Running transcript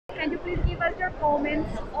can you please give us your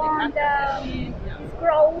comments on the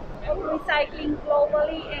growth of recycling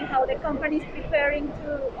globally and how the company is preparing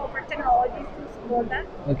to offer technologies to support that?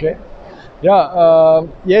 Okay.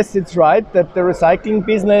 Yes, it's right that the recycling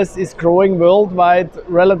business is growing worldwide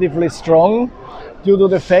relatively strong due to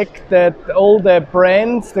the fact that all the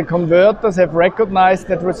brands, the converters have recognized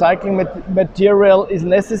that recycling material is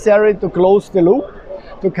necessary to close the loop,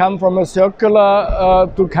 to come from a circular,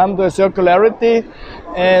 to come to a circularity.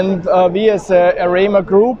 And we as a EREMA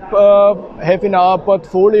group have in our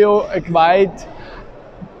portfolio a quite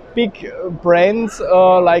big brands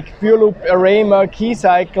like PureLoop, EREMA,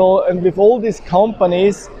 KeyCycle, and with all these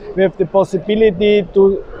companies we have the possibility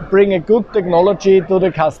to bring a good technology to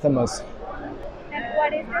the customers. And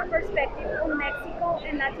what is your perspective on Mexico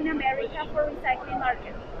and Latin America for recycling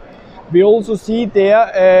market? We also see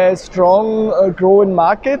there a strong growing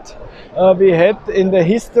market. We had in the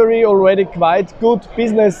history already quite good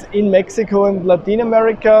business in Mexico and Latin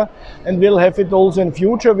America, and we'll have it also in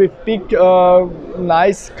future with big,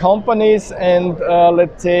 nice companies, and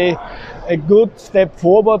let's say a good step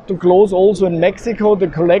forward to close also in Mexico the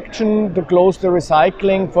collection, to close the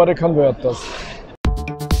recycling for the converters.